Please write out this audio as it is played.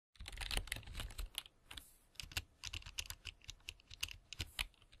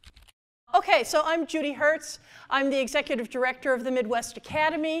Okay, so I'm Judy Hertz. I'm the Executive Director of the Midwest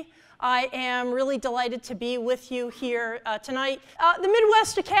Academy. I am really delighted to be with you here tonight. The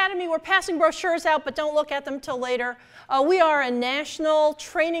Midwest Academy, we're passing brochures out, but don't look at them till later. We are a national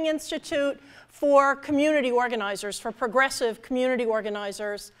training institute for community organizers, for progressive community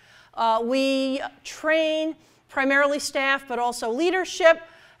organizers. We train primarily staff, but also leadership,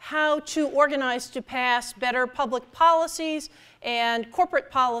 how to organize to pass better public policies and corporate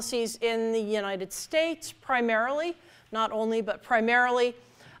policies in the United States, primarily, not only, but primarily.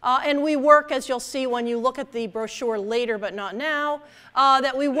 And we work, as you'll see when you look at the brochure later, but not now,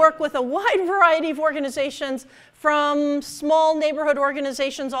 that we work with a wide variety of organizations, from small neighborhood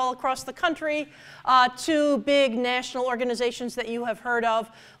organizations all across the country to big national organizations that you have heard of,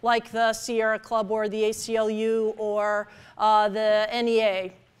 like the Sierra Club or the ACLU or the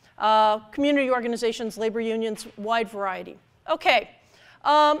NEA. Community organizations, labor unions, wide variety. Okay,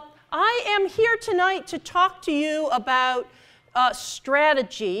 I am here tonight to talk to you about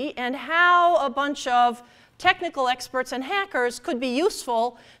strategy and how a bunch of technical experts and hackers could be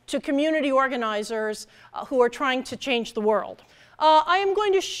useful to community organizers who are trying to change the world. I am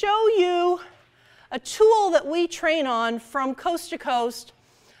going to show you a tool that we train on from coast to coast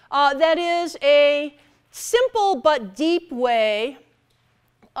that is a simple but deep way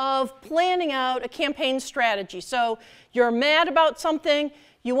of planning out a campaign strategy. So you're mad about something,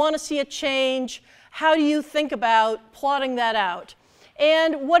 you want to see a change, how do you think about plotting that out?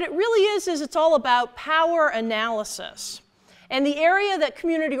 And what it really is it's all about power analysis. And the area that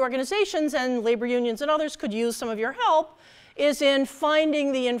community organizations and labor unions and others could use some of your help is in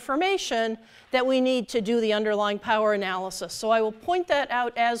finding the information that we need to do the underlying power analysis. So I will point that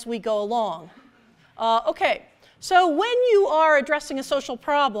out as we go along. Okay, so when you are addressing a social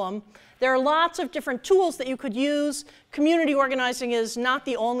problem, there are lots of different tools that you could use. Community organizing is not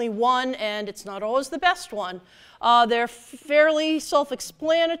the only one, and it's not always the best one. They're fairly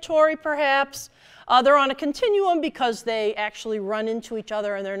self-explanatory, perhaps. They're on a continuum because they actually run into each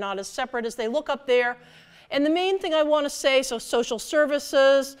other and they're not as separate as they look up there. And the main thing I want to say, so social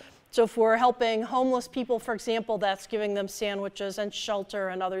services, so if we're helping homeless people, for example, that's giving them sandwiches and shelter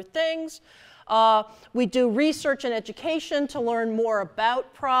and other things. We do research and education to learn more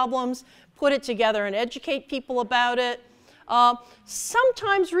about problems, put it together and educate people about it.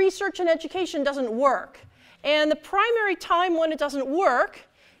 Sometimes research and education doesn't work. And the primary time when it doesn't work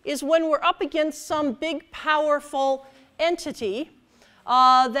is when we're up against some big, powerful entity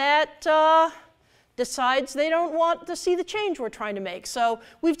that decides they don't want to see the change we're trying to make. So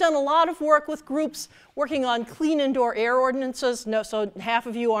we've done a lot of work with groups working on clean indoor air ordinances. So half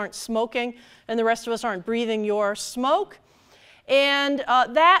of you aren't smoking, and the rest of us aren't breathing your smoke. And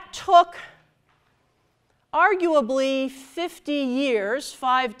that took arguably 50 years,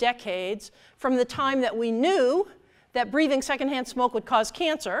 5 decades, from the time that we knew that breathing secondhand smoke would cause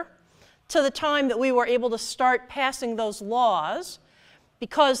cancer to the time that we were able to start passing those laws,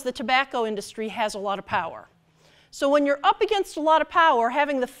 because the tobacco industry has a lot of power. So when you're up against a lot of power,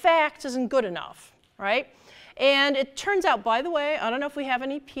 having the facts isn't good enough, right? And it turns out, by the way, I don't know if we have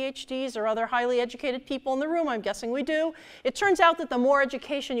any PhDs or other highly educated people in the room. I'm guessing we do. It turns out that the more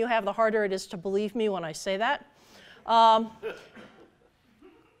education you have, the harder it is to believe me when I say that.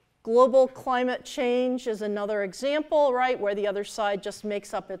 Global climate change is another example, right, where the other side just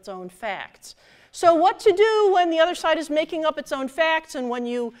makes up its own facts. So what to do when the other side is making up its own facts, and when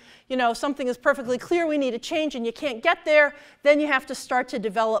you know, something is perfectly clear, we need a change, and you can't get there, then you have to start to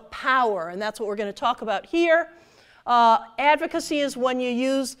develop power, and that's what we're going to talk about here. Advocacy is when you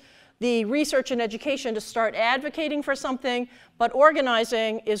use the research and education to start advocating for something, but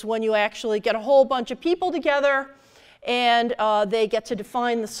organizing is when you actually get a whole bunch of people together, and they get to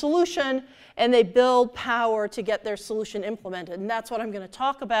define the solution, and they build power to get their solution implemented. And that's what I'm going to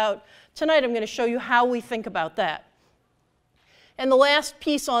talk about tonight. I'm going to show you how we think about that. And the last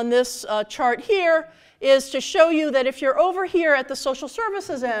piece on this chart here is to show you that if you're over here at the social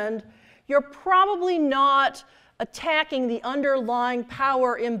services end, you're probably not attacking the underlying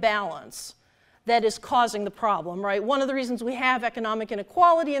power imbalance that is causing the problem, right? One of the reasons we have economic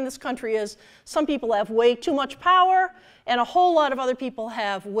inequality in this country is some people have way too much power and a whole lot of other people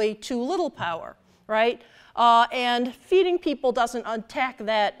have way too little power, right? And feeding people doesn't attack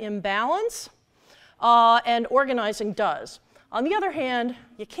that imbalance, and organizing does. On the other hand,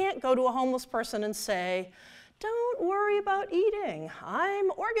 you can't go to a homeless person and say, don't worry about eating,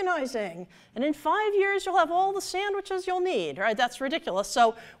 I'm organizing, and in 5 years you'll have all the sandwiches you'll need, right? That's ridiculous.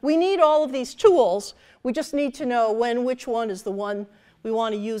 So we need all of these tools. We just need to know which one is the one we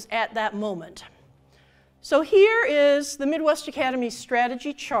want to use at that moment. So here is the Midwest Academy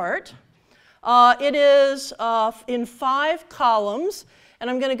strategy chart. It is in 5 columns, and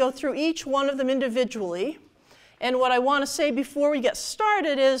I'm going to go through each one of them individually. And what I want to say before we get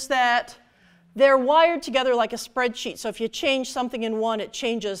started is that they're wired together like a spreadsheet. So if you change something in one, it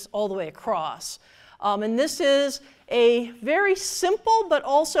changes all the way across. And this is a very simple but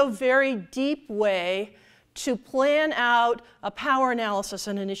also very deep way to plan out a power analysis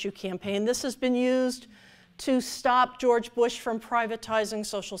in an issue campaign. This has been used to stop George Bush from privatizing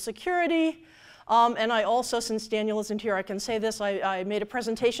Social Security. And I also, since Daniel isn't here, I can say this, I made a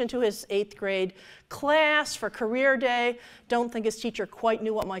presentation to his 8th grade class for Career Day. Don't think his teacher quite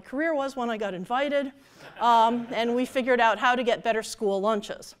knew what my career was when I got invited. And we figured out how to get better school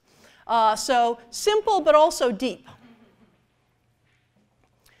lunches. So simple but also deep.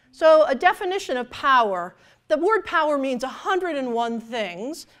 So a definition of power, the word power means 101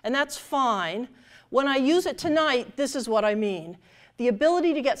 things, and that's fine. When I use it tonight, this is what I mean. The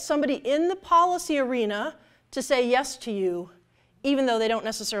ability to get somebody in the policy arena to say yes to you, even though they don't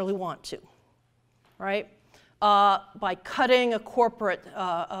necessarily want to, right? By cutting a corporate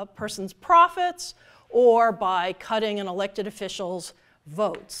person's profits or by cutting an elected official's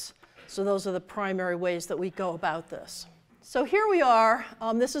votes. So those are the primary ways that we go about this. So here we are.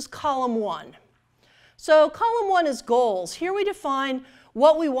 This is column 1. So column 1 is goals. Here we define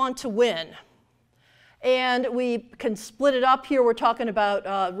what we want to win. And we can split it up here. We're talking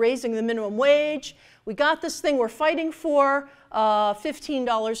about raising the minimum wage. We got this thing we're fighting for,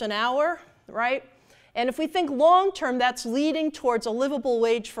 $15 an hour, right? And if we think long-term, that's leading towards a livable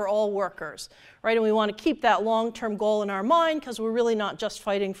wage for all workers, right? And we want to keep that long-term goal in our mind because we're really not just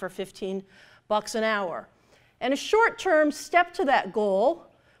fighting for 15 bucks an hour. And a short-term step to that goal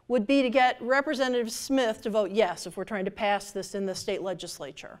would be to get Representative Smith to vote yes if we're trying to pass this in the state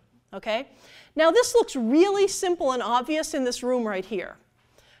legislature, okay? Now this looks really simple and obvious in this room right here.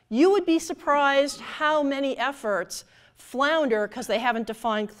 You would be surprised how many efforts flounder because they haven't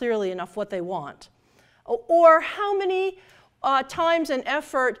defined clearly enough what they want. Or how many times an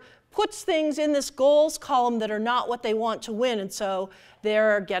effort puts things in this goals column that are not what they want to win. And so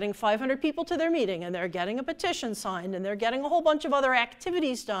they're getting 500 people to their meeting, and they're getting a petition signed, and they're getting a whole bunch of other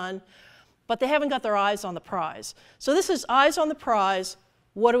activities done, but they haven't got their eyes on the prize. So this is eyes on the prize.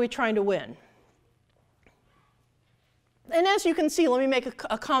 What are we trying to win? And as you can see, let me make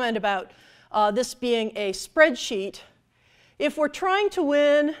a comment about this being a spreadsheet. If we're trying to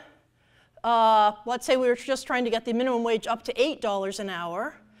win, let's say we were just trying to get the minimum wage up to $8 an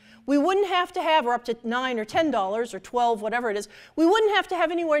hour, we wouldn't have to have, or up to $9 or $10 or $12, whatever it is, we wouldn't have to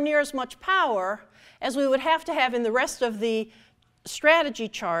have anywhere near as much power as we would have to have in the rest of the strategy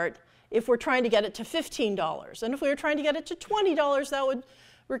chart if we're trying to get it to $15. And if we were trying to get it to $20, that would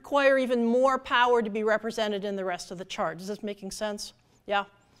require even more power to be represented in the rest of the chart. Is this making sense? Yeah?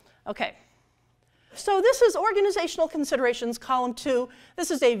 Okay. So this is organizational considerations, column 2. This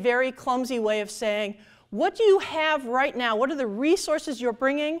is a very clumsy way of saying, what do you have right now? What are the resources you're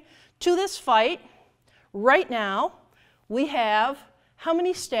bringing to this fight? Right now, we have how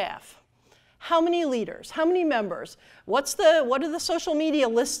many staff? How many leaders? How many members? What do the social media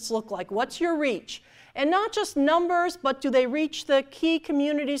lists look like? What's your reach? And not just numbers, but do they reach the key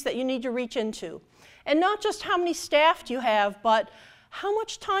communities that you need to reach into? And not just how many staff do you have, but how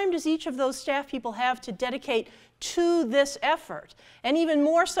much time does each of those staff people have to dedicate to this effort? And even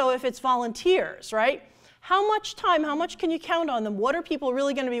more so if it's volunteers, right? How much time, how much can you count on them? What are people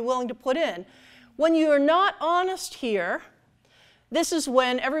really going to be willing to put in? When you're not honest here, this is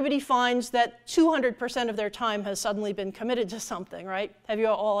when everybody finds that 200% of their time has suddenly been committed to something, right? Have you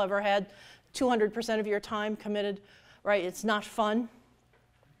all ever had 200% of your time committed, right? It's not fun.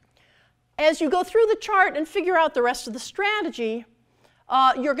 As you go through the chart and figure out the rest of the strategy,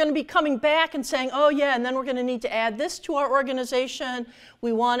 you're going to be coming back and saying, oh yeah, and then we're going to need to add this to our organization.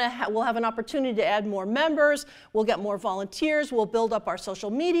 We'll have an opportunity to add more members. We'll get more volunteers. We'll build up our social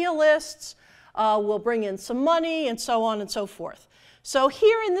media lists. We'll bring in some money, and so on and so forth. So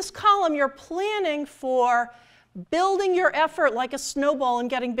here in this column, you're planning for building your effort like a snowball and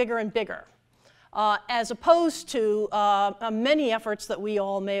getting bigger and bigger. As opposed to many efforts that we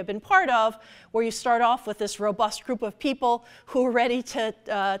all may have been part of, where you start off with this robust group of people who are ready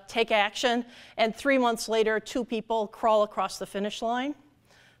to take action, and 3 months later, 2 people crawl across the finish line.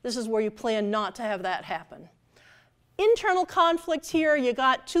 This is where you plan not to have that happen. Internal conflicts here, you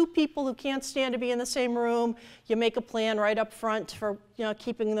got 2 people who can't stand to be in the same room. You make a plan right up front for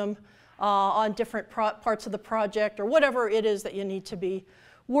keeping them on different parts of the project, or whatever it is that you need to be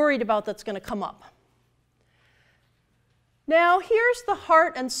worried about that's going to come up. Now here's the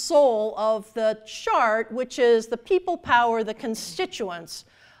heart and soul of the chart, which is the people power, the constituents.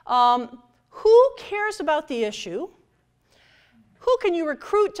 who cares about the issue? Who can you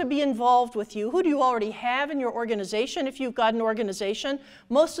recruit to be involved with you? Who do you already have in your organization? If you've got an organization,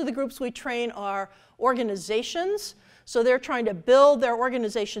 most of the groups we train are organizations. So they're trying to build their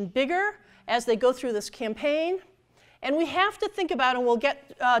organization bigger as they go through this campaign. And we have to think about, and we'll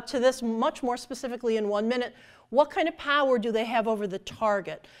get to this much more specifically in 1 minute, what kind of power do they have over the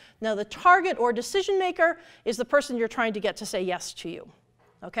target? Now, the target or decision maker is the person you're trying to get to say yes to you,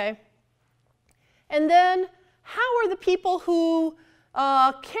 okay? And then, how are the people who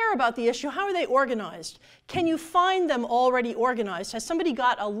care about the issue, how are they organized? Can you find them already organized? Has somebody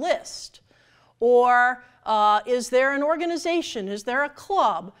got a list? Or is there an organization? Is there a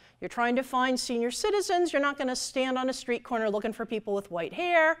club? You're trying to find senior citizens. You're not going to stand on a street corner looking for people with white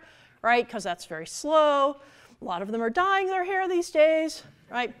hair, right? Because that's very slow. A lot of them are dyeing their hair these days,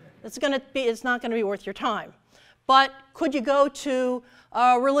 right? It's not going to be worth your time. But could you go to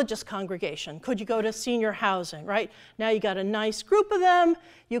a religious congregation? Could you go to senior housing, right? Now you got a nice group of them.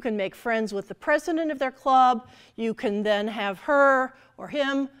 You can make friends with the president of their club. You can then have her or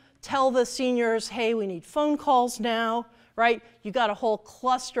him tell the seniors, hey, we need phone calls now, right? You got a whole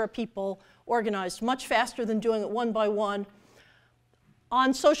cluster of people organized much faster than doing it one by one.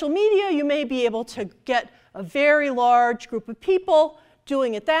 On social media, you may be able to get a very large group of people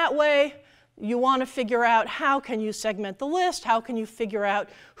doing it that way. You want to figure out how can you segment the list, how can you figure out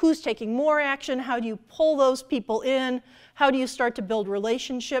who's taking more action, how do you pull those people in, how do you start to build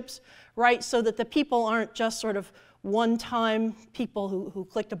relationships, right, so that the people aren't just sort of one-time people who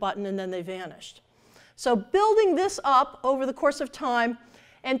clicked a button and then they vanished. So building this up over the course of time,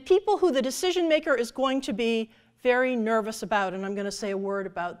 and people who the decision maker is going to be very nervous about, and I'm going to say a word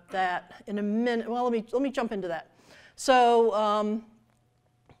about that in a minute. Well, let me jump into that. So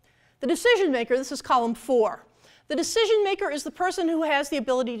the decision maker, this is column 4. The decision maker is the person who has the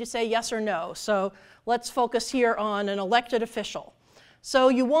ability to say yes or no. So let's focus here on an elected official. So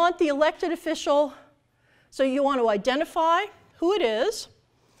you want the elected official, so you want to identify who it is.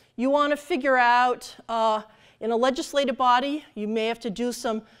 You want to figure out, in a legislative body, you may have to do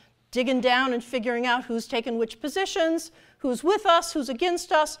some digging down and figuring out who's taken which positions, who's with us, who's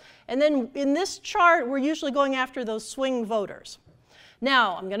against us. And then in this chart, we're usually going after those swing voters.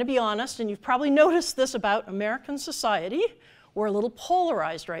 Now, I'm going to be honest, and you've probably noticed this about American society. We're a little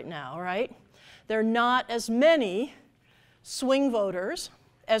polarized right now, right? There are not as many swing voters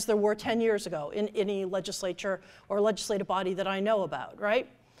as there were 10 years ago in any legislature or legislative body that I know about, right?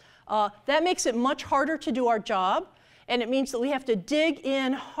 That makes it much harder to do our job, and it means that we have to dig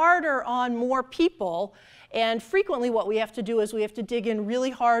in harder on more people. And frequently what we have to do is we have to dig in really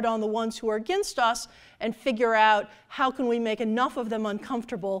hard on the ones who are against us and figure out how can we make enough of them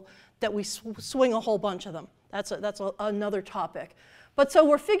uncomfortable that we swing a whole bunch of them. That's another topic. But so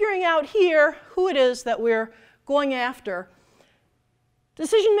we're figuring out here who it is that we're going after.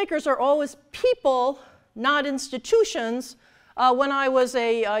 Decision makers are always people, not institutions. When I was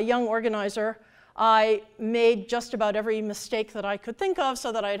a young organizer, I made just about every mistake that I could think of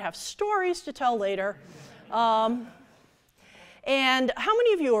so that I'd have stories to tell later. And how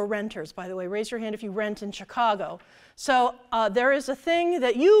many of you are renters, by the way? Raise your hand if you rent in Chicago. So there is a thing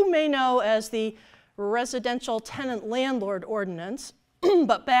that you may know as the Residential Tenant Landlord Ordinance,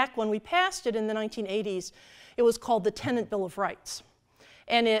 but back when we passed it in the 1980s, it was called the Tenant Bill of Rights.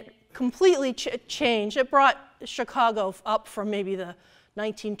 And it completely changed. It brought Chicago up from maybe the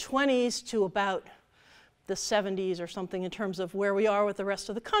 1920s to about the 70s or something in terms of where we are with the rest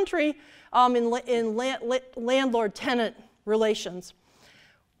of the country in landlord-tenant relations.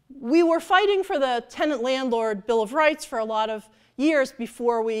 We were fighting for the Tenant-Landlord Bill of Rights for a lot of years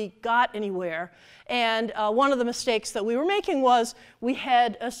before we got anywhere. And one of the mistakes that we were making was we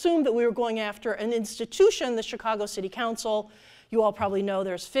had assumed that we were going after an institution, the Chicago City Council. You all probably know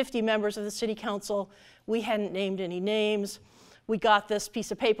there's 50 members of the City Council. We hadn't named any names. We got this piece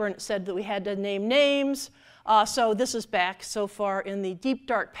of paper and it said that we had to name names. So this is back so far in the deep,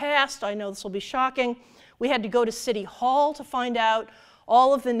 dark past. I know this will be shocking. We had to go to City Hall to find out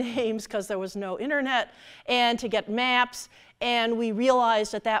all of the names because there was no internet, and to get maps. And we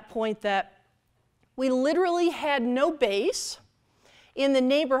realized at that point that we literally had no base in the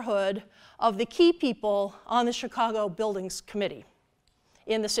neighborhood of the key people on the Chicago Buildings Committee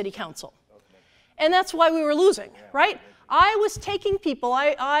in the City Council. And that's why we were losing, right? I was taking people,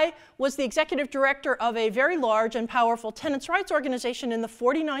 I was the executive director of a very large and powerful tenants' rights organization in the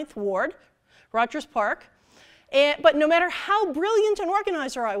 49th Ward, Rogers Park. But no matter how brilliant an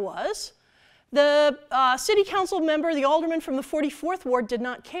organizer I was, the city council member, the alderman from the 44th Ward did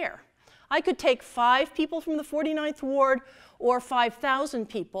not care. I could take 5 people from the 49th Ward or 5,000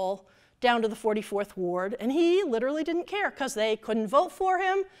 people down to the 44th Ward, and he literally didn't care because they couldn't vote for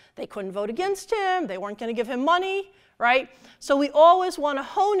him, they couldn't vote against him, they weren't going to give him money, right? So we always want to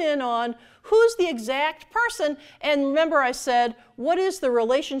hone in on who's the exact person, and remember I said, what is the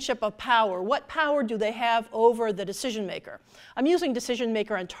relationship of power? What power do they have over the decision maker? I'm using decision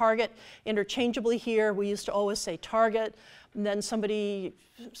maker and target interchangeably here. We used to always say target, and then somebody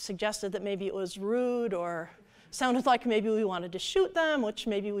suggested that maybe it was rude or sounded like maybe we wanted to shoot them, which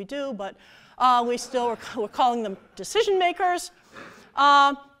maybe we do, but we still we're calling them decision makers.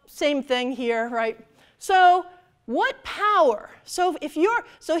 Same thing here, right? So what power? So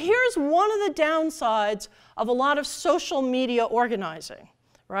here's one of the downsides of a lot of social media organizing,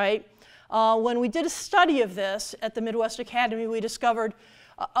 right? When we did a study of this at the Midwest Academy, we discovered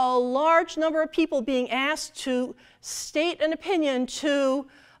a large number of people being asked to state an opinion to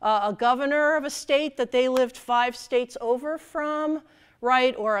a governor of a state that they lived 5 states over from,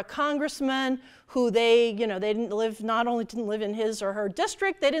 right? Or a congressman who they didn't live, not only didn't live in his or her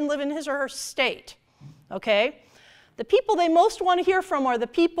district, they didn't live in his or her state, okay? The people they most want to hear from are the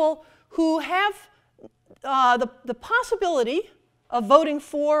people who have the possibility of voting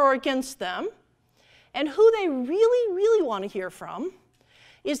for or against them, and who they really, really want to hear from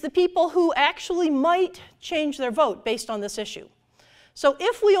is the people who actually might change their vote based on this issue. So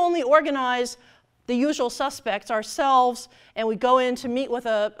if we only organize the usual suspects ourselves and we go in to meet with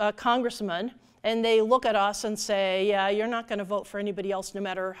a congressman and they look at us and say, yeah, you're not going to vote for anybody else no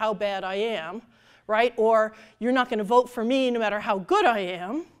matter how bad I am, right? Or you're not going to vote for me no matter how good I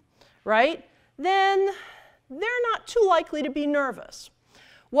am, right? Then they're not too likely to be nervous.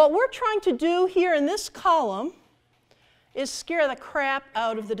 What we're trying to do here in this column is scare the crap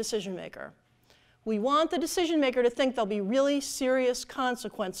out of the decision maker. We want the decision maker to think there'll be really serious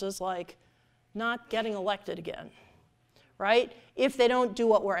consequences like not getting elected again, right? If they don't do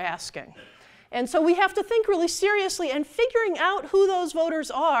what we're asking. And so we have to think really seriously and figuring out who those voters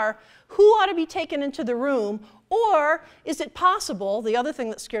are, who ought to be taken into the room, or is it possible, the other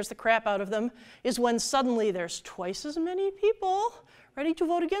thing that scares the crap out of them is when suddenly there's twice as many people ready to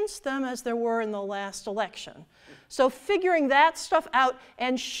vote against them as there were in the last election. So figuring that stuff out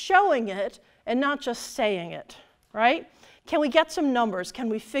and showing it and not just saying it, right? Can we get some numbers? Can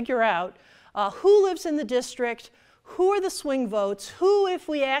we figure out who lives in the district, who are the swing votes, who, if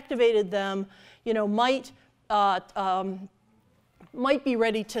we activated them, might be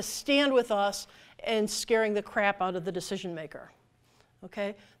ready to stand with us in scaring the crap out of the decision maker? Okay,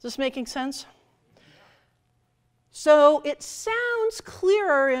 is this making sense? So it sounds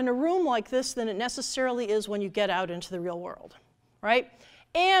clearer in a room like this than it necessarily is when you get out into the real world, right?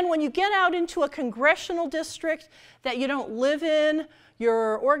 And when you get out into a congressional district that you don't live in,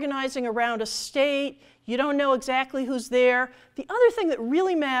 you're organizing around a state, you don't know exactly who's there. The other thing that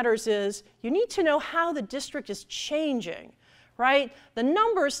really matters is you need to know how the district is changing, right? The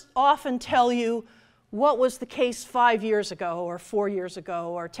numbers often tell you what was the case 5 years ago or 4 years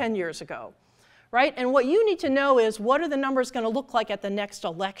ago or 10 years ago, right? And what you need to know is what are the numbers going to look like at the next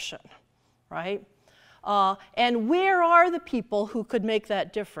election, right? And where are the people who could make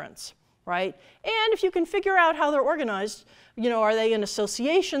that difference, right? And if you can figure out how they're organized, are they in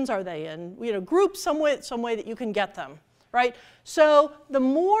associations, are they in groups, some way that you can get them, right? So the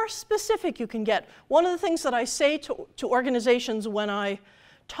more specific you can get, one of the things that I say to organizations when I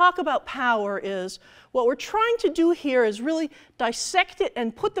talk about power is what we're trying to do here is really dissect it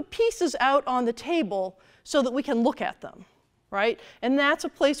and put the pieces out on the table so that we can look at them, right? And that's a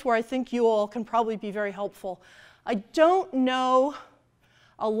place where I think you all can probably be very helpful. I don't know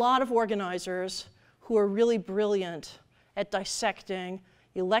a lot of organizers who are really brilliant at dissecting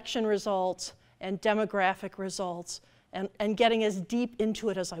election results and demographic results and getting as deep into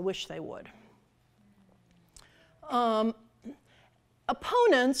it as I wish they would.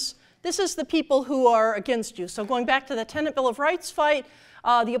 Opponents, this is the people who are against you. So going back to the Tenant Bill of Rights fight,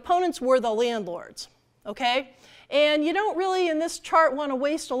 the opponents were the landlords, okay? And you don't really, in this chart, want to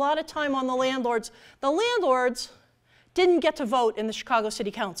waste a lot of time on the landlords. The landlords didn't get to vote in the Chicago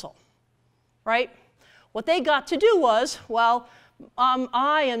City Council, right? What they got to do was, well,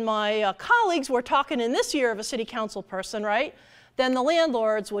 I and my colleagues were talking in this year of a city council person, right? Then the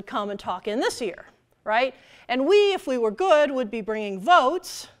landlords would come and talk in this year, right? And we, if we were good, would be bringing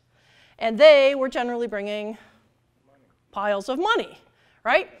votes, and they were generally bringing piles of money,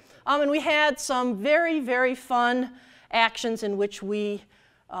 right? And we had some very, very fun actions in which we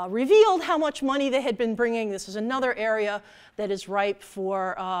revealed how much money they had been bringing. This is another area that is ripe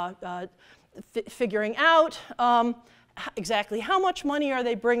for figuring out exactly how much money are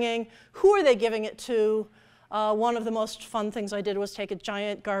they bringing, who are they giving it to, One of the most fun things I did was take a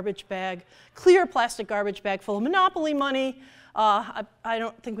giant garbage bag, clear plastic garbage bag full of Monopoly money. I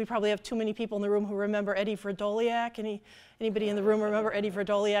don't think we probably have too many people in the room who remember Eddie Verdoliak. Anybody in the room remember Eddie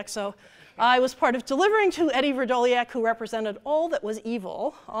Verdoliak? So I was part of delivering to Eddie Verdoliak, who represented all that was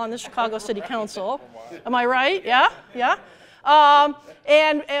evil on the Chicago City Council. Am I right? Yeah? Yeah?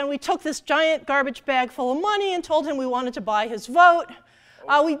 And we took this giant garbage bag full of money and told him we wanted to buy his vote.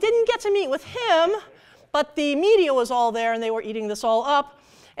 We didn't get to meet with him, but the media was all there and they were eating this all up.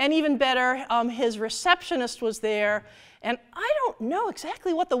 And even better, his receptionist was there. And I don't know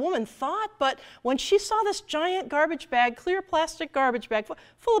exactly what the woman thought, but when she saw this giant garbage bag, clear plastic garbage bag,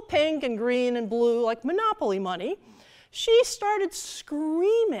 full of pink and green and blue, like Monopoly money, she started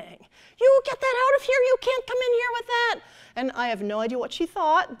screaming, "You get that out of here, you can't come in here with that." And I have no idea what she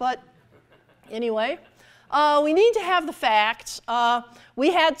thought, but anyway, we need to have the facts.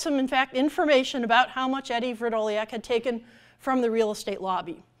 We had some, in fact, information about how much Eddie Verdoliak had taken from the real estate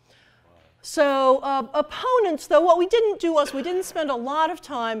lobby. So opponents, though, what we didn't do was we didn't spend a lot of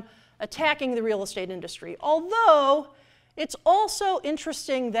time attacking the real estate industry, although it's also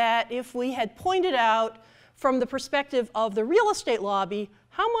interesting that if we had pointed out from the perspective of the real estate lobby,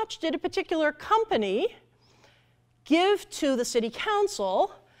 how much did a particular company give to the city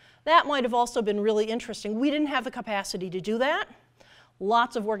council, that might have also been really interesting. We didn't have the capacity to do that.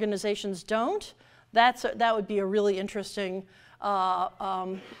 Lots of organizations don't. That would be a really interesting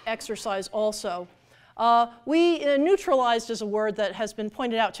exercise also. Neutralized is a word that has been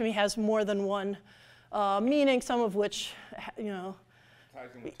pointed out to me has more than one meaning, some of which, you know,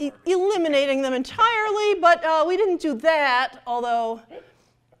 eliminating them entirely, but we didn't do that, although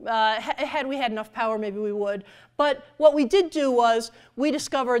had we had enough power, maybe we would. But what we did do was we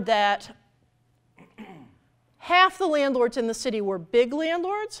discovered that half the landlords in the city were big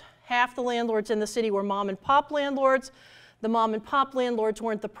landlords, half the landlords in the city were mom and pop landlords. The mom and pop landlords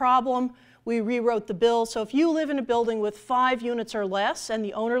weren't the problem. We rewrote the bill, so if you live in a building with 5 units or less and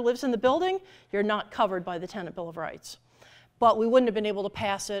the owner lives in the building, you're not covered by the Tenant Bill of Rights. But we wouldn't have been able to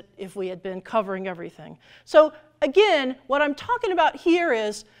pass it if we had been covering everything. So again, what I'm talking about here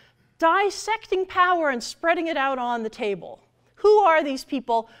is dissecting power and spreading it out on the table. Who are these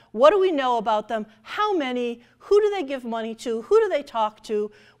people? What do we know about them? How many? Who do they give money to? Who do they talk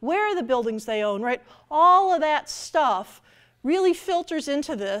to? Where are the buildings they own, right? All of that stuff really filters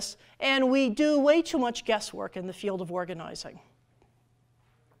into this, and we do way too much guesswork in the field of organizing.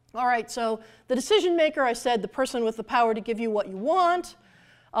 All right, so the decision maker, I said, the person with the power to give you what you want,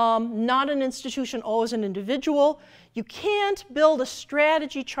 not an institution, always an individual. You can't build a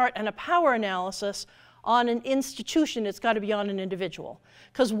strategy chart and a power analysis on an institution. It's got to be on an individual,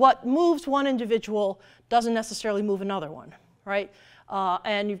 because what moves one individual doesn't necessarily move another one, right?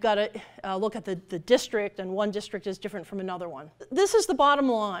 And you've got to look at the district, and one district is different from another one. This is the bottom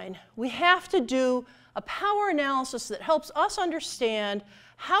line. We have to do a power analysis that helps us understand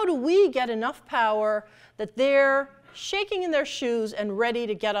how do we get enough power that they're shaking in their shoes and ready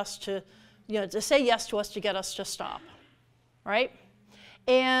to get us to, you know, to say yes to us, to get us to stop, right?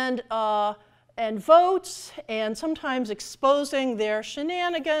 And votes, and sometimes exposing their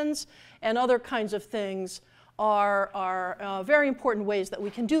shenanigans and other kinds of things are very important ways that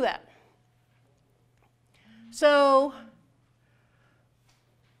we can do that. So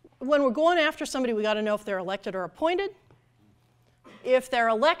when we're going after somebody, we got to know if they're elected or appointed. If they're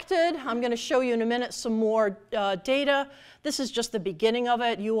elected, I'm going to show you in a minute some more data. This is just the beginning of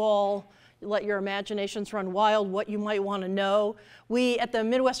it. You all let your imaginations run wild what you might want to know. We, at the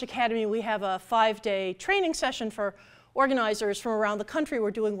Midwest Academy, we have a 5-day training session for organizers from around the country.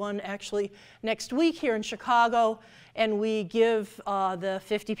 We're doing one actually next week here in Chicago, and we give the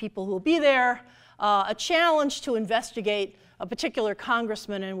 50 people who will be there a challenge to investigate a particular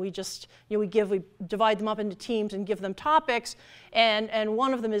congressman, and we just, you know, we divide them up into teams and give them topics, and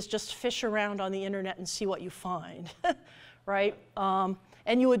one of them is just fish around on the internet and see what you find, right?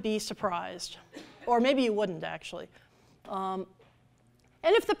 And you would be surprised, or maybe you wouldn't actually. And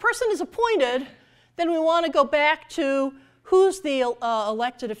if the person is appointed, then we want to go back to who's the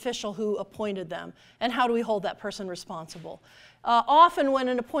elected official who appointed them, and how do we hold that person responsible. Often when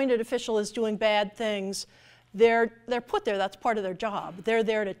an appointed official is doing bad things, they're put there, that's part of their job. They're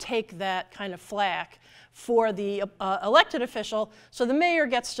there to take that kind of flack for the elected official, so the mayor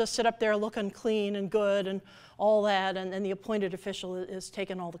gets to sit up there looking clean and good and all that, and the appointed official is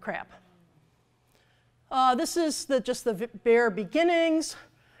taking all the crap. This is just the bare beginnings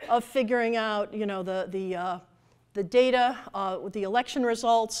of figuring out, you know, the data with the election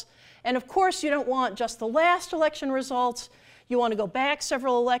results. And of course, you don't want just the last election results. You want to go back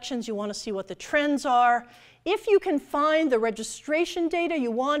several elections. You want to see what the trends are. If you can find the registration data,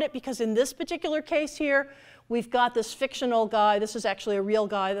 you want it, because in this particular case here, we've got this fictional guy. This is actually a real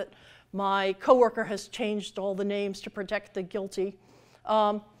guy that my coworker has changed all the names to protect the guilty.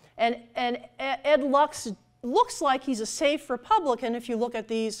 And Ed Lux looks like he's a safe Republican if you look at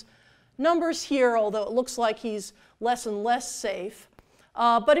these numbers here, although it looks like he's less and less safe.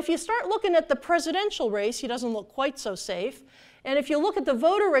 But if you start looking at the presidential race, he doesn't look quite so safe. And if you look at the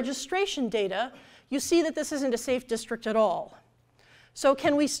voter registration data, you see that this isn't a safe district at all. So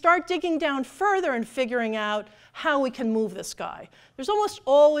can we start digging down further and figuring out how we can move this guy? There's almost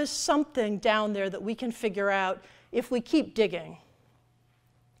always something down there that we can figure out if we keep digging.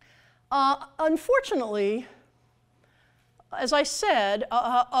 Unfortunately, as I said,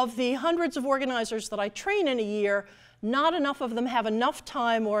 of the hundreds of organizers that I train in a year, not enough of them have enough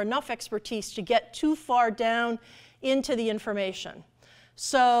time or enough expertise to get too far down into the information.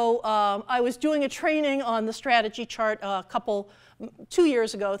 So I was doing a training on the strategy chart 3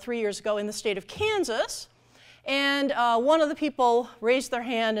 years ago in the state of Kansas, and one of the people raised their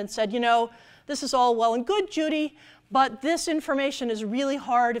hand and said, you know, this is all well and good, Judy, but this information is really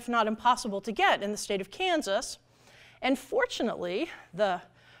hard, if not impossible, to get in the state of Kansas. And fortunately, the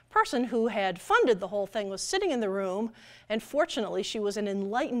person who had funded the whole thing was sitting in the room, and fortunately, she was an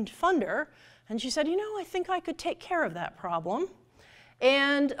enlightened funder, and she said, you know, I think I could take care of that problem.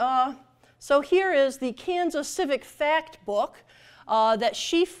 And so here is the Kansas Civic Fact book that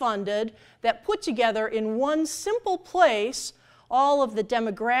she funded that put together in one simple place all of the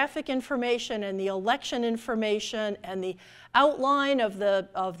demographic information and the election information and the outline of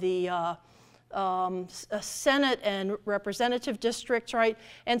the Senate and representative districts, right?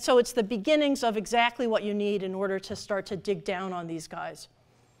 And so it's the beginnings of exactly what you need in order to start to dig down on these guys.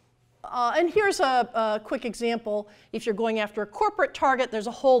 And here's a quick example. If you're going after a corporate target, there's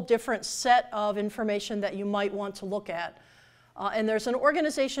a whole different set of information that you might want to look at. And there's an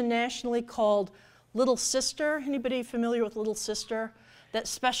organization nationally called Little Sister. Anybody familiar with Little Sister? That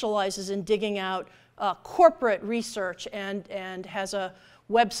specializes in digging out corporate research and has a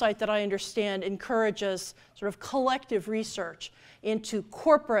website that I understand encourages sort of collective research into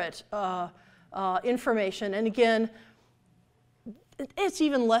corporate information. And again, it's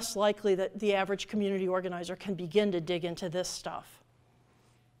even less likely that the average community organizer can begin to dig into this stuff.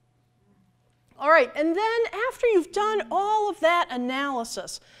 All right, and then after you've done all of that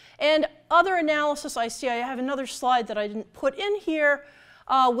analysis and other analysis, I have another slide that I didn't put in here,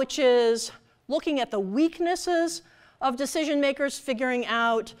 which is looking at the weaknesses of decision makers, figuring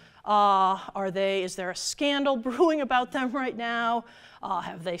out is there a scandal brewing about them right now?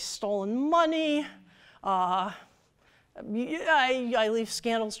 Have they stolen money? I leave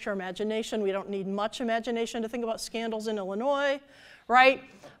scandals to your imagination. We don't need much imagination to think about scandals in Illinois, right?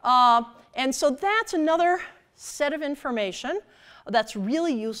 And so that's another set of information that's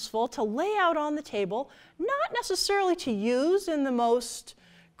really useful to lay out on the table, not necessarily to use in the most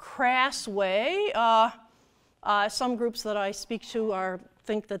crass way. Some groups that I speak to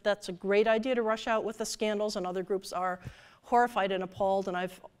think that that's a great idea to rush out with the scandals, and other groups are horrified and appalled, and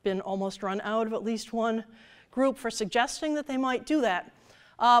I've been almost run out of at least one group for suggesting that they might do that.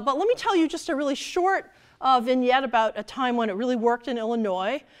 But let me tell you just a really short vignette about a time when it really worked in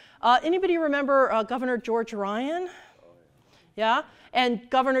Illinois. Anybody remember Governor George Ryan? Yeah? And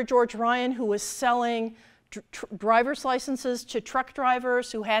Governor George Ryan, who was selling driver's licenses to truck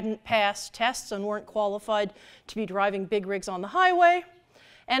drivers who hadn't passed tests and weren't qualified to be driving big rigs on the highway.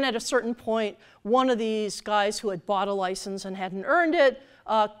 And at a certain point, one of these guys who had bought a license and hadn't earned it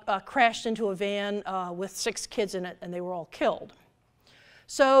crashed into a van with 6 kids in it, and they were all killed.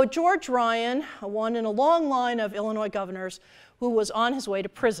 So George Ryan, one in a long line of Illinois governors, who was on his way to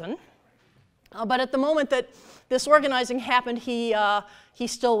prison. But at the moment that this organizing happened, he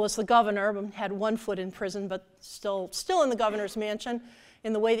still was the governor, had one foot in prison, but still in the governor's mansion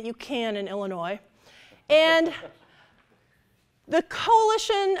in the way that you can in Illinois. And the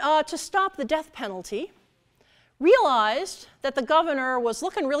coalition to stop the death penalty realized that the governor was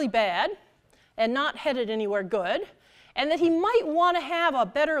looking really bad and not headed anywhere good, and that he might want to have a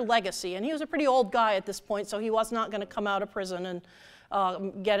better legacy. And he was a pretty old guy at this point, so he was not going to come out of prison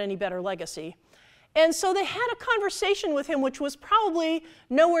and get any better legacy. And so they had a conversation with him, which was probably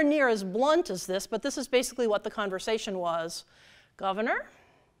nowhere near as blunt as this, but this is basically what the conversation was. Governor,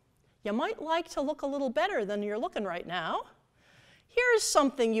 you might like to look a little better than you're looking right now. Here's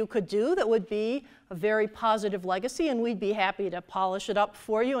something you could do that would be a very positive legacy, and we'd be happy to polish it up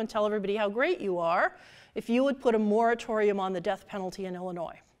for you and tell everybody how great you are if you would put a moratorium on the death penalty in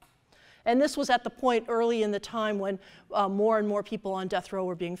Illinois. And this was at the point early in the time when more and more people on death row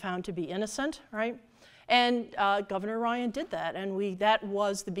were being found to be innocent, right? And Governor Ryan did that, and that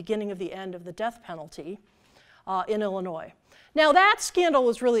was the beginning of the end of the death penalty in Illinois. Now that scandal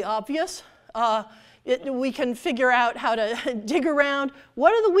was really obvious. We can figure out how to dig around.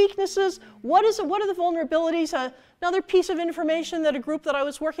 What are the weaknesses? What are the vulnerabilities? Another piece of information that a group that I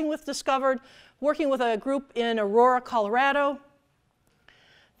was working with discovered, working with a group in Aurora, Colorado.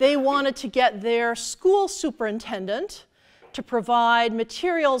 They wanted to get their school superintendent to provide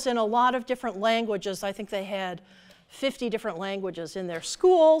materials in a lot of different languages. I think they had 50 different languages in their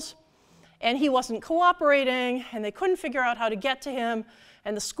schools. And he wasn't cooperating, and they couldn't figure out how to get to him.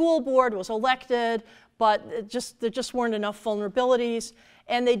 And the school board was elected, but there just weren't enough vulnerabilities.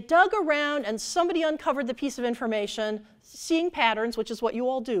 And they dug around, and somebody uncovered the piece of information, seeing patterns, which is what you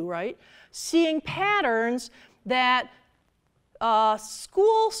all do, right? Seeing patterns that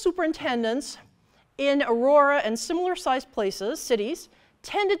school superintendents in Aurora and similar-sized places, cities,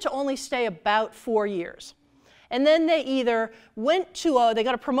 tended to only stay about 4 years. And then they either went to they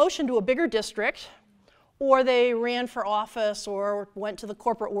got a promotion to a bigger district, or they ran for office, or went to the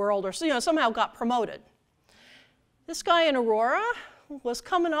corporate world, or somehow got promoted. This guy in Aurora was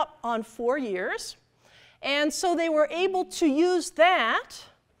coming up on 4 years, and so they were able to use that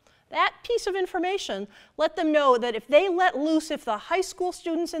piece of information, let them know that if they let loose, if the high school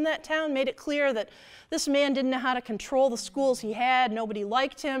students in that town made it clear that this man didn't know how to control the schools he had, nobody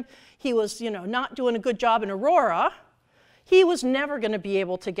liked him, he was not doing a good job in Aurora, he was never going to be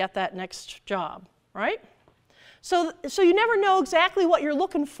able to get that next job, right? So you never know exactly what you're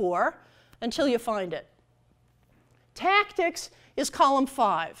looking for until you find it. Tactics is column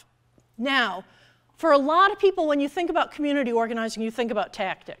 5. Now, for a lot of people, when you think about community organizing, you think about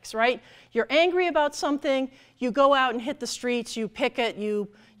tactics, right? You're angry about something, you go out and hit the streets, you picket, you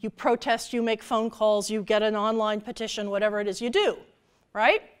protest, you make phone calls, you get an online petition, whatever it is you do,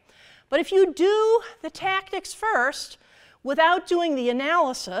 right? But if you do the tactics first without doing the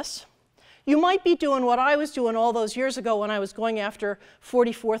analysis, you might be doing what I was doing all those years ago when I was going after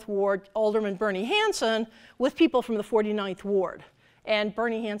 44th Ward Alderman Bernie Hansen with people from the 49th Ward. And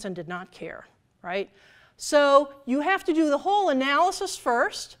Bernie Hansen did not care, right? So you have to do the whole analysis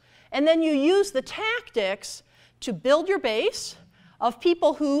first, and then you use the tactics to build your base of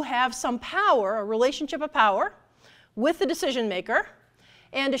people who have some power, a relationship of power, with the decision maker,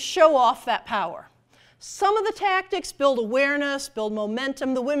 and to show off that power. Some of the tactics build awareness, build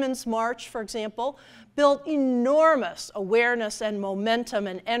momentum. The Women's March, for example, built enormous awareness and momentum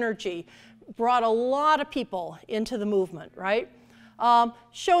and energy, brought a lot of people into the movement, right?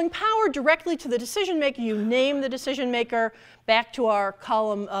 Showing power directly to the decision maker, you name the decision maker. Back to our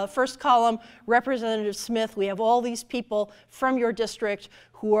column, first column, Representative Smith, we have all these people from your district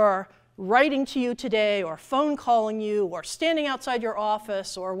who are writing to you today, or phone calling you, or standing outside your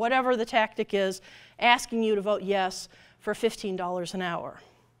office, or whatever the tactic is, asking you to vote yes for $15 an hour,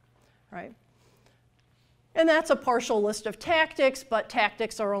 right? And that's a partial list of tactics, but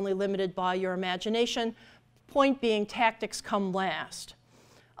tactics are only limited by your imagination. Point being, tactics come last.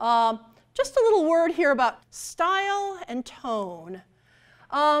 Just a little word here about style and tone.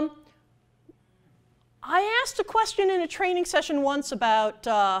 I asked a question in a training session once about,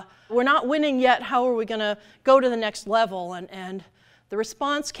 we're not winning yet, how are we going to go to the next level? And the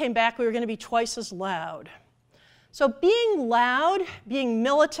response came back, we were going to be twice as loud. So being loud, being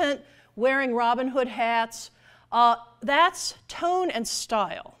militant, wearing Robin Hood hats, that's tone and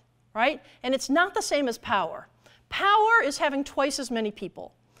style, right? And it's not the same as power. Power is having twice as many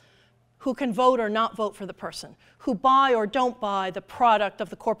people who can vote or not vote for the person, who buy or don't buy the product of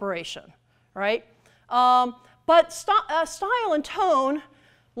the corporation, right? But style and tone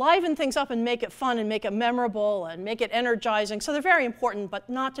liven things up and make it fun and make it memorable and make it energizing. So they're very important, but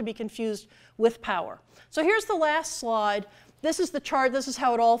not to be confused with power. So here's the last slide. This is the chart. This is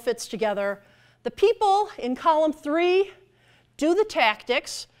how it all fits together. The people in column 3 do the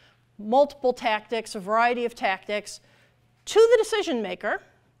tactics, multiple tactics, a variety of tactics, to the decision maker,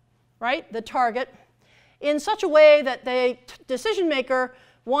 right, the target, in such a way that the decision maker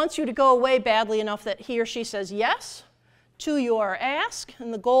wants you to go away badly enough that he or she says yes to your ask in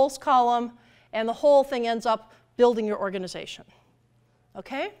the goals column, and the whole thing ends up building your organization.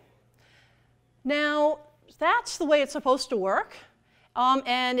 Okay? Now, that's the way it's supposed to work,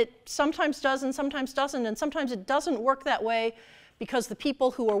 and it sometimes does and sometimes doesn't, and sometimes it doesn't work that way because the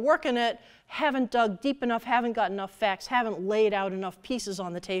people who are working it haven't dug deep enough, haven't got enough facts, haven't laid out enough pieces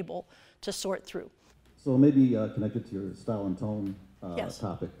on the table to sort through. So maybe connected to your style and tone yes.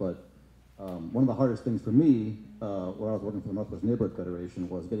 topic, but one of the hardest things for me, when I was working for the Northwest Neighborhood Federation,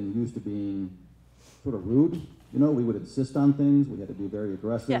 was getting used to being sort of rude. You know, we would insist on things. We had to be very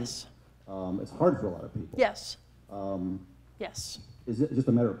aggressive. Yes. It's hard for a lot of people. Yes. Yes. Is it just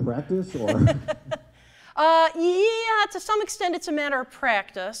a matter of practice, or? Yeah, to some extent it's a matter of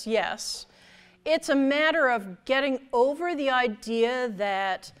practice, yes. It's a matter of getting over the idea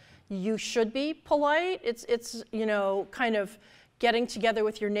that you should be polite. It's you know, kind of getting together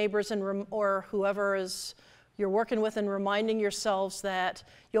with your neighbors and or whoever is you're working with and reminding yourselves that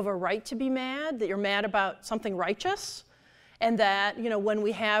you have a right to be mad, that you're mad about something righteous, and that, you know, when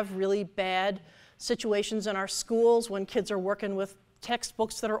we have really bad situations in our schools, when kids are working with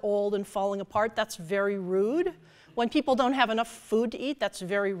textbooks that are old and falling apart, that's very rude. When people don't have enough food to eat, that's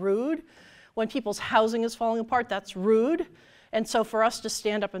very rude. When people's housing is falling apart, that's rude. And so for us to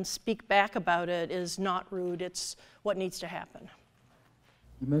stand up and speak back about it is not rude, it's what needs to happen.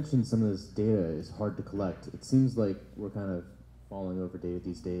 You mentioned some of this data is hard to collect. It seems like we're kind of falling over data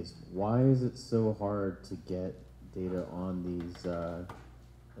these days. Why is it so hard to get data on these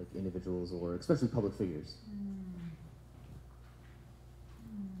like individuals or especially public figures?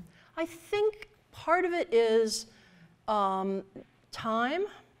 I think part of it is time,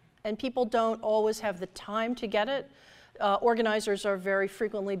 and people don't always have the time to get it. Organizers are very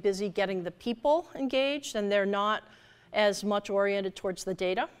frequently busy getting the people engaged, and they're not as much oriented towards the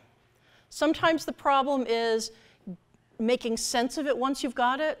data. Sometimes the problem is making sense of it once you've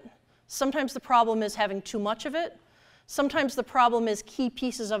got it. Sometimes the problem is having too much of it. Sometimes the problem is key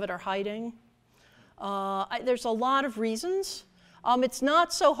pieces of it are hiding. There's a lot of reasons. It's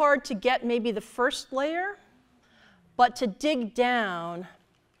not so hard to get maybe the first layer, but to dig down,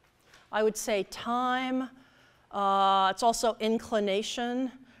 I would say time. It's also inclination.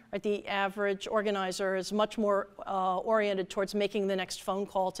 Right? The average organizer is much more oriented towards making the next phone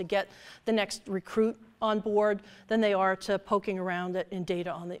call to get the next recruit on board than they are to poking around in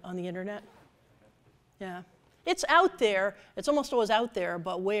data on the internet. Yeah, it's out there. It's almost always out there,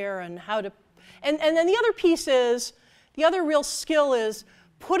 but where and how to. And then the other piece is, the other real skill is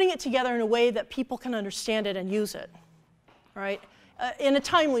putting it together in a way that people can understand it and use it, right? In a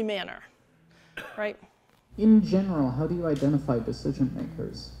timely manner, right? In general, how do you identify decision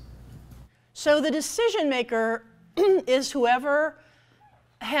makers? So the decision maker is whoever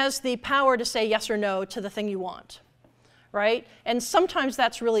has the power to say yes or no to the thing you want, right? And sometimes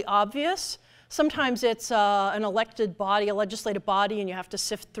that's really obvious. Sometimes it's an elected body, a legislative body, and you have to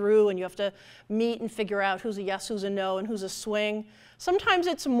sift through and you have to meet and figure out who's a yes, who's a no, and who's a swing. Sometimes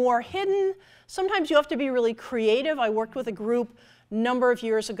it's more hidden. Sometimes you have to be really creative. I worked with a group a number of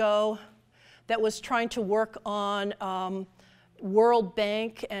years ago that was trying to work on World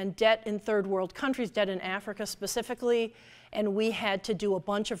Bank and debt in third world countries, debt in Africa specifically, and we had to do a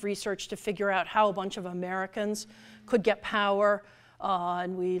bunch of research to figure out how a bunch of Americans could get power,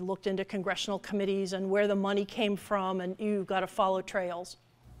 and we looked into congressional committees and where the money came from, and you've got to follow trails.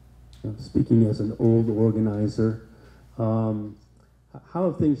 Speaking as an old organizer, how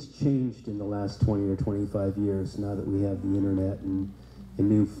have things changed in the last 20 or 25 years now that we have the internet and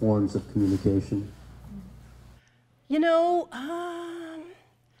new forms of communication? You know,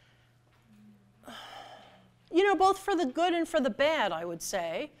 both for the good and for the bad, I would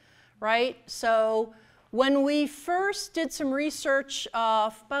say, right? So when we first did some research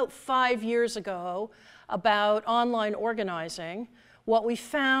about 5 years ago about online organizing, what we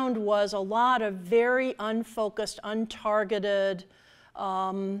found was a lot of very unfocused, untargeted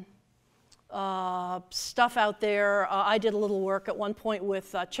stuff out there. I did a little work at one point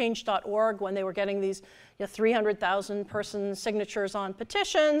with change.org when they were getting these 300,000 person signatures on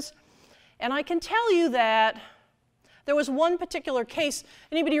petitions. And I can tell you that there was one particular case.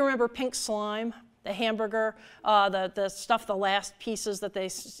 Anybody remember pink slime, the hamburger, the stuff, the last pieces that they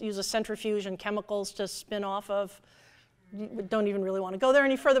use a centrifuge and chemicals to spin off of? You don't even really want to go there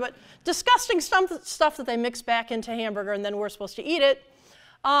any further, but disgusting stuff that they mix back into hamburger and then we're supposed to eat it.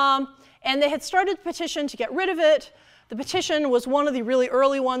 And they had started a petition to get rid of it. The petition was one of the really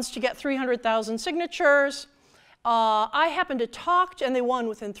early ones to get 300,000 signatures. I happened to talk, and they won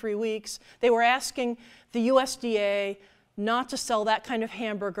within 3 weeks. They were asking the USDA not to sell that kind of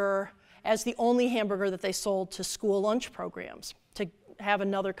hamburger as the only hamburger that they sold to school lunch programs, to have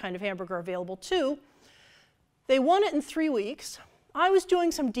another kind of hamburger available too. They won it in 3 weeks. I was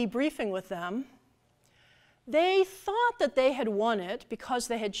doing some debriefing with them. They thought that they had won it because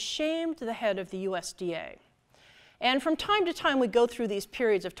they had shamed the head of the USDA. And from time to time, we go through these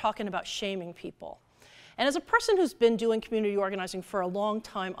periods of talking about shaming people. And as a person who's been doing community organizing for a long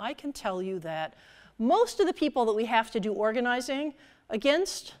time, I can tell you that most of the people that we have to do organizing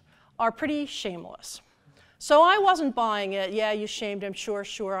against are pretty shameless. So I wasn't buying it. Yeah, you shamed him. Sure,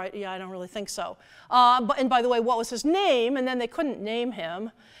 sure. I don't really think so. And by the way, what was his name? And then they couldn't name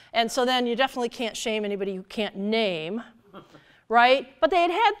him. And so then you definitely can't shame anybody you can't name, right? But they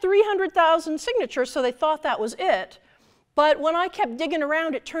had 300,000 signatures, so they thought that was it. But when I kept digging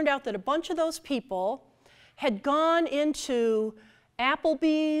around, it turned out that a bunch of those people had gone into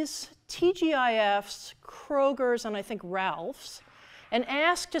Applebee's, TGIF's, Kroger's, and I think Ralph's, and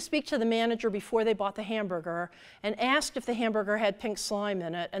asked to speak to the manager before they bought the hamburger, and asked if the hamburger had pink slime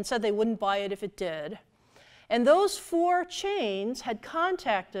in it, and said they wouldn't buy it if it did. And those 4 chains had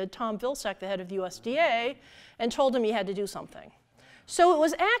contacted Tom Vilsack, the head of the USDA, and told him he had to do something. So it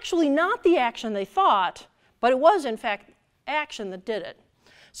was actually not the action they thought, but it was, in fact, action that did it.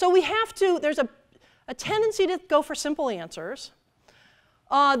 So we have to, there's a tendency to go for simple answers.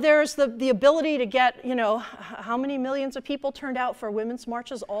 There's the ability to get, you know, how many millions of people turned out for women's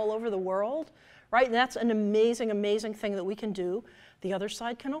marches all over the world, right? And that's an amazing, amazing thing that we can do. The other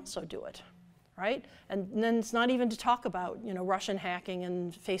side can also do it, right? And then it's not even to talk about, you know, Russian hacking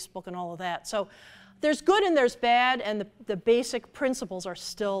and Facebook and all of that. So there's good and there's bad, and the basic principles are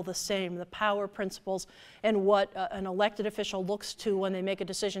still the same, the power principles and what an elected official looks to when they make a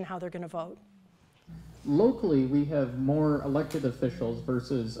decision how they're going to vote. Locally, we have more elected officials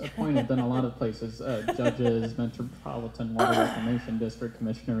versus appointed than a lot of places, judges, Metropolitan Water Reclamation District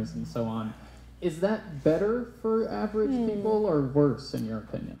commissioners, and so on. Is that better for average people or worse, in your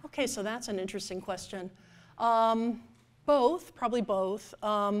opinion? Okay, so that's an interesting question. Both, probably both.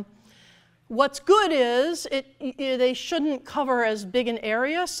 What's good is they shouldn't cover as big an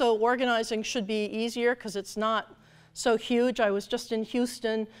area, so organizing should be easier because it's not so huge. I was just in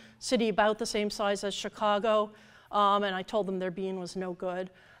Houston, city about the same size as Chicago, and I told them their bean was no good.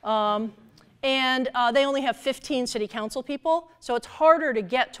 And they only have 15 city council people, so it's harder to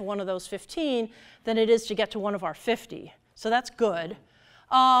get to one of those 15 than it is to get to one of our 50. So that's good.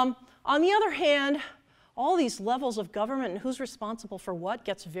 On the other hand, all these levels of government and who's responsible for what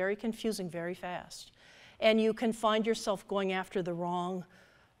gets very confusing very fast. And you can find yourself going after the wrong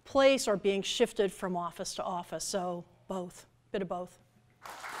place or being shifted from office to office. So both, bit of both.